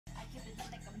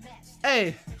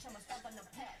Hey.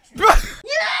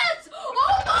 Yes! Oh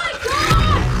my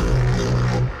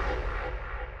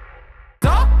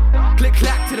god! Click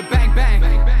clack to the bang bang.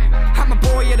 I'm a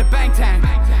boy at the bang tang.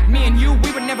 Me and you,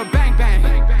 we would never bang bang.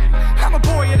 I'm a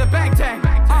boy at the bang tang.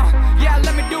 Yeah,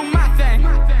 let me do my thing.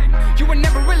 You were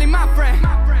never really my friend.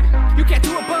 You can't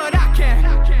do it, but I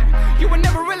can. You were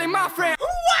never really my friend.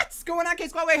 What's going on,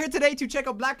 K-Squad? We're here today to check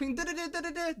out Blackpink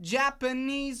Ddu-Du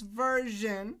Japanese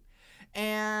version.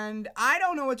 And I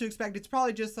don't know what to expect. It's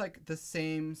probably just like the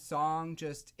same song,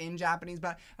 just in Japanese.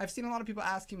 But I've seen a lot of people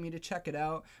asking me to check it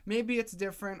out. Maybe it's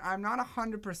different. I'm not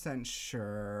 100%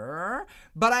 sure.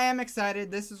 But I am excited.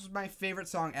 This is my favorite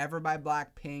song ever by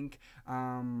Blackpink.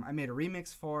 I made a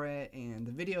remix for it. And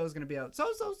the video is going to be out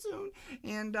so soon.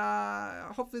 And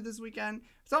hopefully this weekend.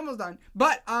 It's almost done.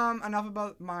 But enough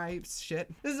about my shit.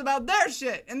 This is about their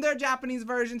shit and their Japanese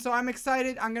version. So I'm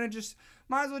excited. I'm going to just...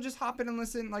 might as well just hop in and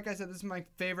listen. Like I said, this is my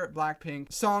favorite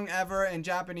Blackpink song ever, and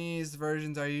Japanese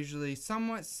versions are usually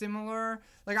somewhat similar.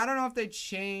 Like, I don't know if they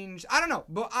change. I don't know,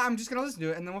 but I'm just gonna listen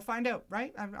to it, and then we'll find out,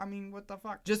 right? I mean, what the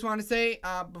fuck? Just want to say,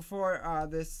 before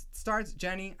this starts,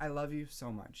 Jenny, I love you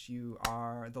so much. You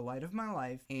are the light of my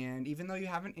life, and even though you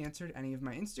haven't answered any of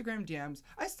my Instagram DMs,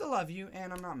 I still love you,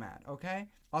 and I'm not mad, okay?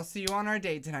 I'll see you on our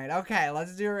date tonight. Okay,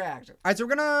 let's do a reaction. All right, so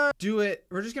we're gonna do it.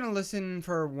 We're just gonna listen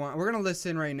for one. We're gonna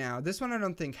listen right now. This one I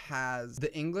don't think has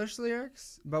the English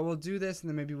lyrics, but we'll do this and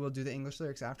then maybe we'll do the English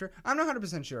lyrics after. I'm not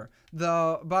 100% sure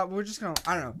though, but we're just gonna,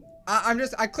 I don't know.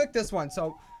 I clicked this one,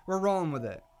 so we're rolling with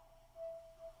it.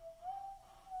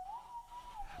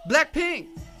 Blackpink.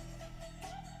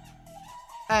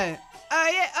 Hey, oh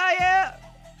yeah.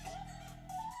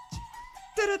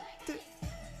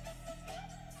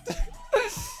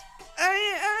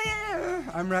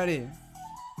 I'm ready.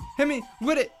 Hit me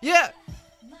with it, yeah.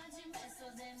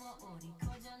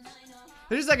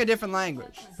 It's just like a different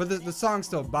language, but the song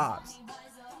still bops.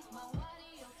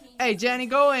 Hey, Jenny,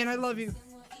 go in. I love you.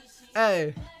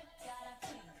 Hey.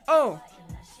 Oh,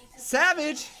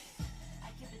 savage.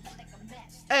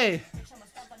 Hey.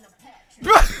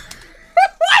 What?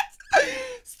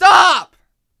 Stop.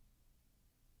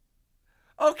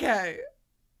 Okay.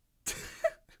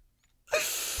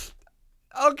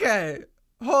 Okay,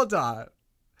 hold on.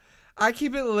 I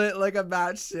keep it lit like a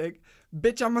matchstick.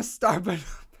 Bitch, I'm a star, but...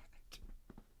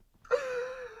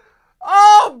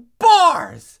 Oh,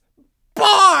 bars!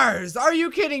 Bars! Are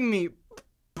you kidding me?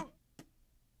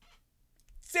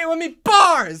 Say it with me,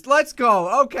 bars! Let's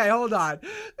go. Okay, hold on.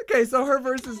 Okay, so her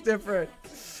verse is different.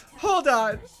 Hold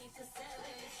on.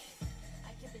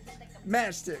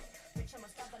 Matchstick.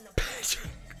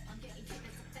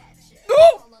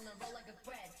 No!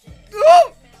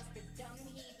 No!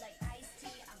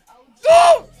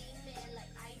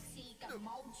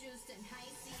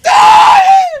 No!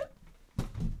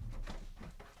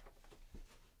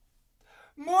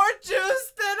 More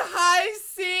juice than high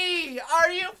C.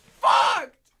 Are you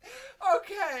fucked?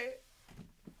 Okay.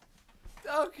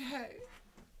 Okay.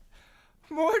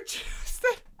 More juice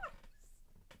than...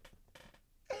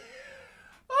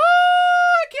 Oh,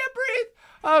 I can't breathe.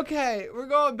 Okay, we're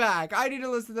going back. I need to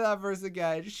listen to that verse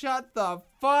again. Shut the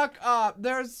fuck up.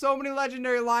 There's so many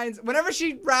legendary lines. Whenever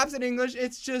she raps in English,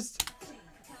 it's just...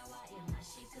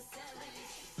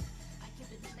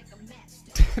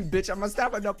 Bitch, I'm gonna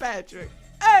stop with no Patrick.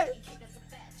 Hey!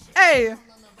 Hey!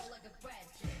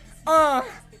 Woo!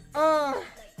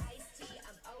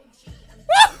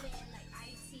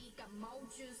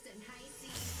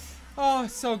 Oh,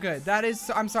 so good. That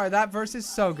is... I'm sorry, that verse is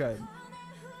so good.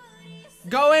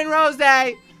 Go in, Rose.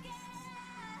 That's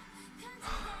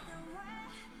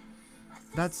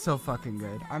so fucking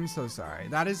good. I'm so sorry.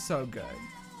 That is so good.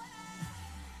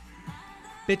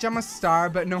 Bitch, I'm a star,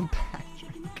 but no Patrick.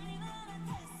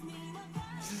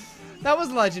 That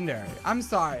was legendary. I'm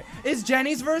sorry. Is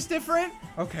Jenny's verse different?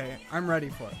 Okay, I'm ready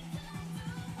for it.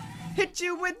 Hit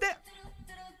you with it.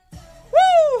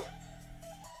 Woo!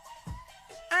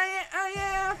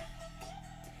 Yeah.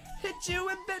 Hit you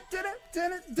with it.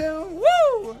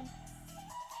 Woo!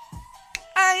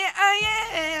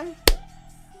 Yeah.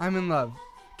 I'm in love.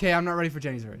 Okay, I'm not ready for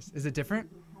Jenny's verse. Is it different?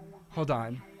 Hold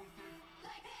on.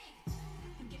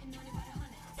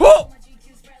 Oh!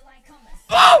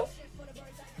 Oh!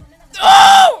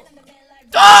 Oh!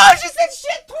 Oh! She said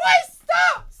shit twice!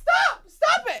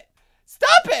 Stop it!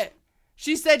 Stop it!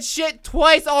 She said shit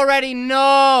twice already.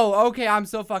 No! Okay, I'm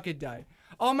so fucking done.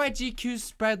 All my GQs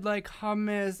spread like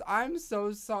hummus. I'm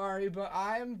so sorry, but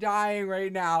I'm dying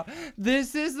right now.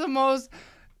 This is the most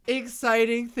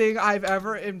exciting thing I've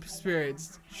ever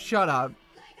experienced. Shut up.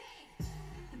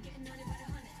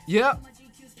 Yep.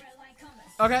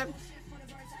 Okay.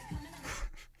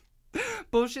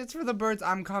 Bullshit's for the birds,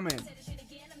 I'm coming.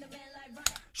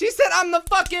 She said I'm the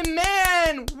fucking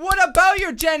man. What about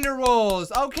your gender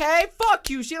roles? Okay, fuck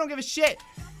you. She don't give a shit.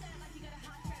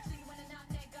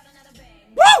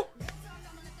 Woo!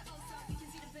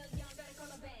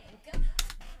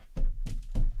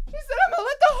 She said I'm gonna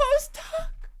let the host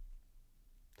talk.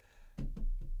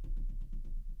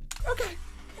 Okay.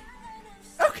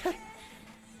 Okay.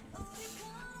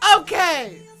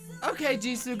 Okay. Okay,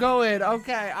 Jisoo, go in.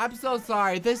 Okay, I'm so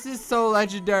sorry. This is so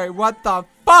legendary. What the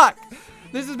fuck?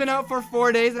 This has been out for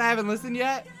 4 days and I haven't listened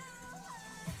yet.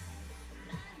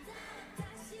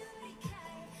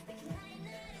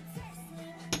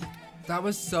 That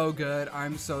was so good.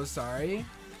 I'm so sorry.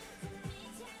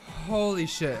 Holy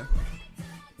shit.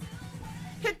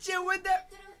 Hit you with it.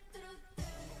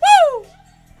 Woo!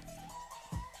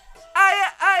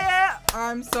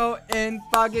 I'm so in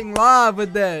fucking love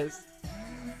with this.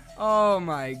 Oh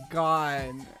my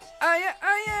god.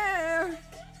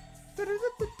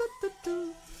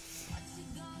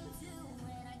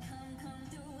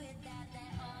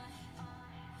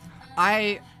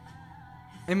 I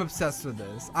am obsessed with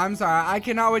this. I'm sorry. I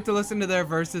cannot wait to listen to their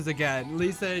verses again.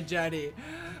 Lisa and Jennie.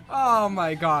 Oh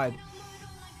my god.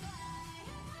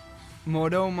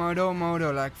 Modo, modo,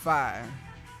 modo like fire.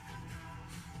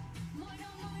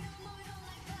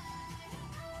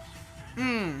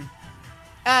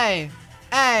 Hey,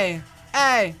 hey,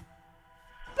 hey.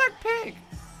 Blackpink.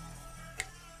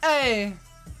 Hey.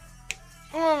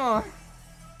 Oh.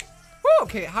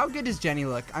 Okay, how good does Jennie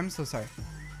look? I'm so sorry.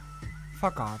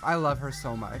 Fuck off. I love her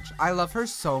so much. I love her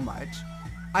so much.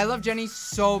 I love Jennie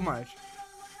so much.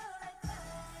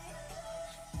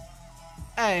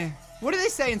 Hey, what do they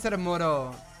say instead of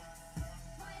moro?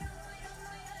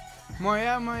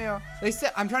 Moyo, moyo. They say,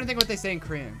 I'm trying to think what they say in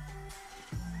Korean.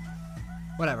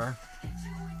 Whatever.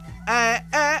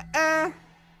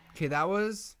 Okay, that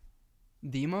was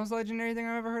the most legendary thing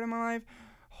I've ever heard in my life.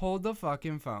 Hold the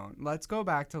fucking phone. Let's go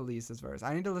back to Lisa's verse.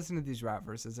 I need to listen to these rap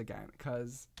verses again,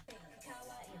 because...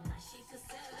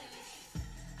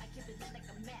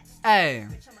 Hey.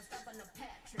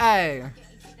 Hey.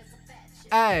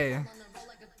 Hey.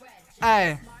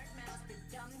 Hey.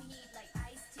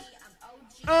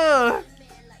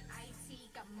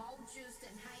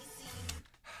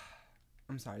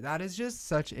 I'm sorry. That is just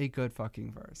such a good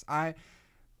fucking verse.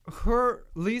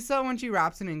 Lisa, when she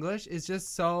raps in English, is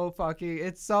just so fucking,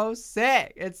 it's so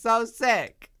sick. It's so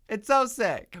sick. It's so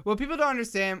sick. What people don't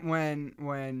understand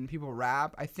when people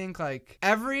rap, I think like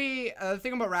every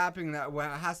thing about rapping that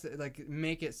has to like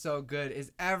make it so good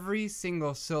is every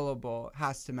single syllable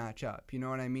has to match up. You know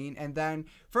what I mean? And then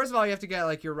first of all, you have to get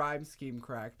like your rhyme scheme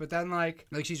correct. But then like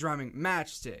she's rhyming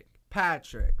matchstick,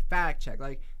 Patrick, fact check,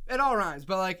 like it all rhymes.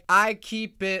 But like I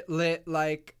keep it lit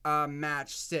like a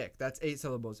matchstick. That's 8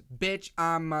 syllables. Bitch,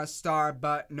 I'm a star,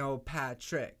 but no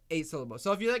Patrick. 8 syllables.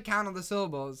 So if you like count all the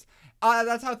syllables.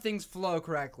 That's how things flow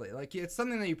correctly. Like, it's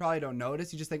something that you probably don't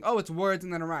notice. You just think, oh, it's words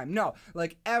and then a rhyme. No,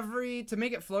 like to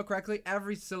make it flow correctly,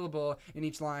 every syllable in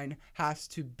each line has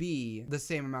to be the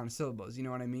same amount of syllables. You know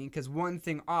what I mean? Because one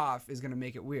thing off is going to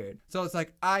make it weird. So it's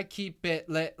like, I keep it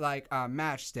lit like a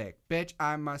matchstick. Bitch,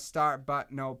 I'm a star,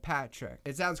 but no Patrick.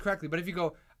 It sounds correctly. But if you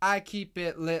go, I keep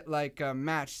it lit like a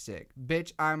matchstick.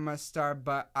 Bitch, I'm a star,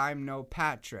 but I'm no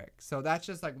Patrick. So that's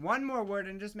just like one more word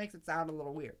and just makes it sound a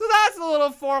little weird. So that's a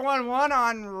little 411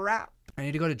 on rap. I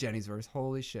need to go to Jennie's verse.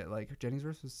 Holy shit. Like, Jennie's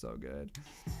verse was so good.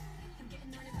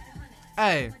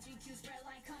 Hey.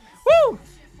 Woo!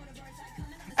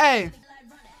 Hey.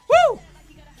 Woo!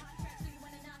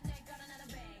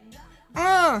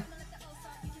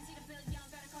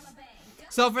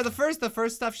 So for the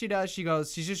first stuff she does,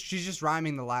 she's just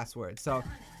rhyming the last word. So,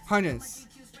 hummus,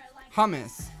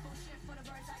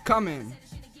 come in,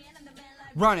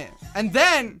 run it, and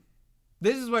then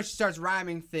this is where she starts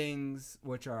rhyming things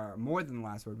which are more than the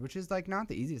last word, which is like not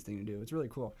the easiest thing to do. It's really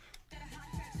cool.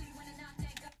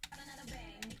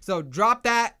 So drop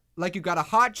that like you got a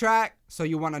hot track. So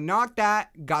you want to knock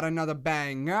that, got another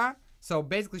banger. So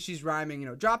basically she's rhyming, you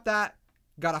know, drop that,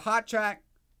 got a hot track.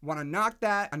 Want to knock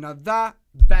that, another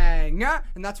banger,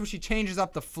 and that's where she changes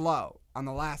up the flow on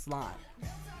the last line.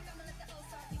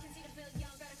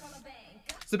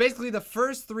 So basically the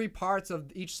first 3 parts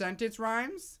of each sentence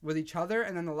rhymes with each other,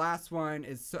 and then the last one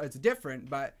is, it's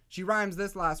different, but she rhymes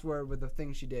this last word with the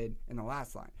thing she did in the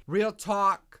last line. Real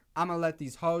talk, I'ma let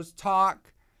these hoes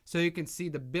talk, so you can see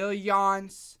the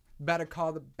billions Better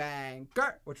call the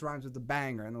banker, which rhymes with the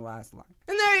banger in the last line.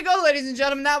 And there you go, ladies and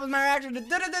gentlemen. That was my reaction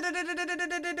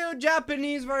to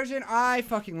Japanese version. I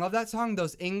fucking love that song.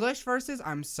 Those English verses,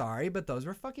 I'm sorry, but those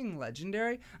were fucking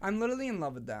legendary. I'm literally in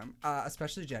love with them,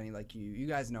 especially Jennie. Like you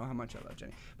guys know how much I love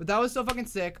Jennie. But that was so fucking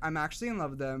sick. I'm actually in love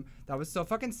with them. That was so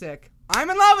fucking sick. I'm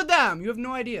in love with them. You have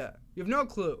no idea. You have no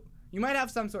clue. You might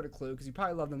have some sort of clue because you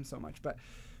probably love them so much, but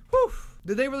whew.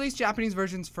 Did they release Japanese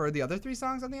versions for the other 3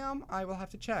 songs on the album? I will have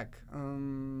to check.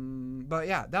 But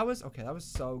yeah, that was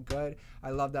so good.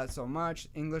 I love that so much.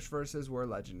 English verses were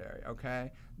legendary,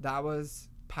 okay? That was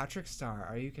Patrick Star.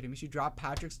 Are you kidding me? She dropped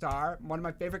Patrick Star, one of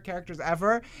my favorite characters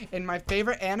ever, in my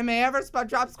favorite anime ever,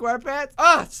 SpongeBob SquarePants.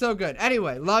 Oh, it's so good.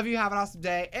 Anyway, love you. Have an awesome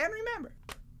day. And remember,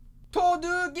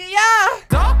 Todugia!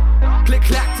 Click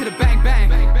clack to the bang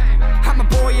bang. I'm a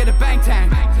boy at the bang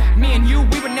tang. Me and you,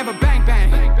 we would never bang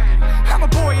bang. I'm a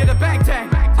boy at the bang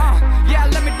tang. Yeah,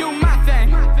 let me do my thing.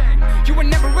 You were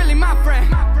never really my friend.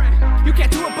 You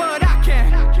can't do it, but I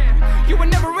can. You were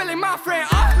never really my friend.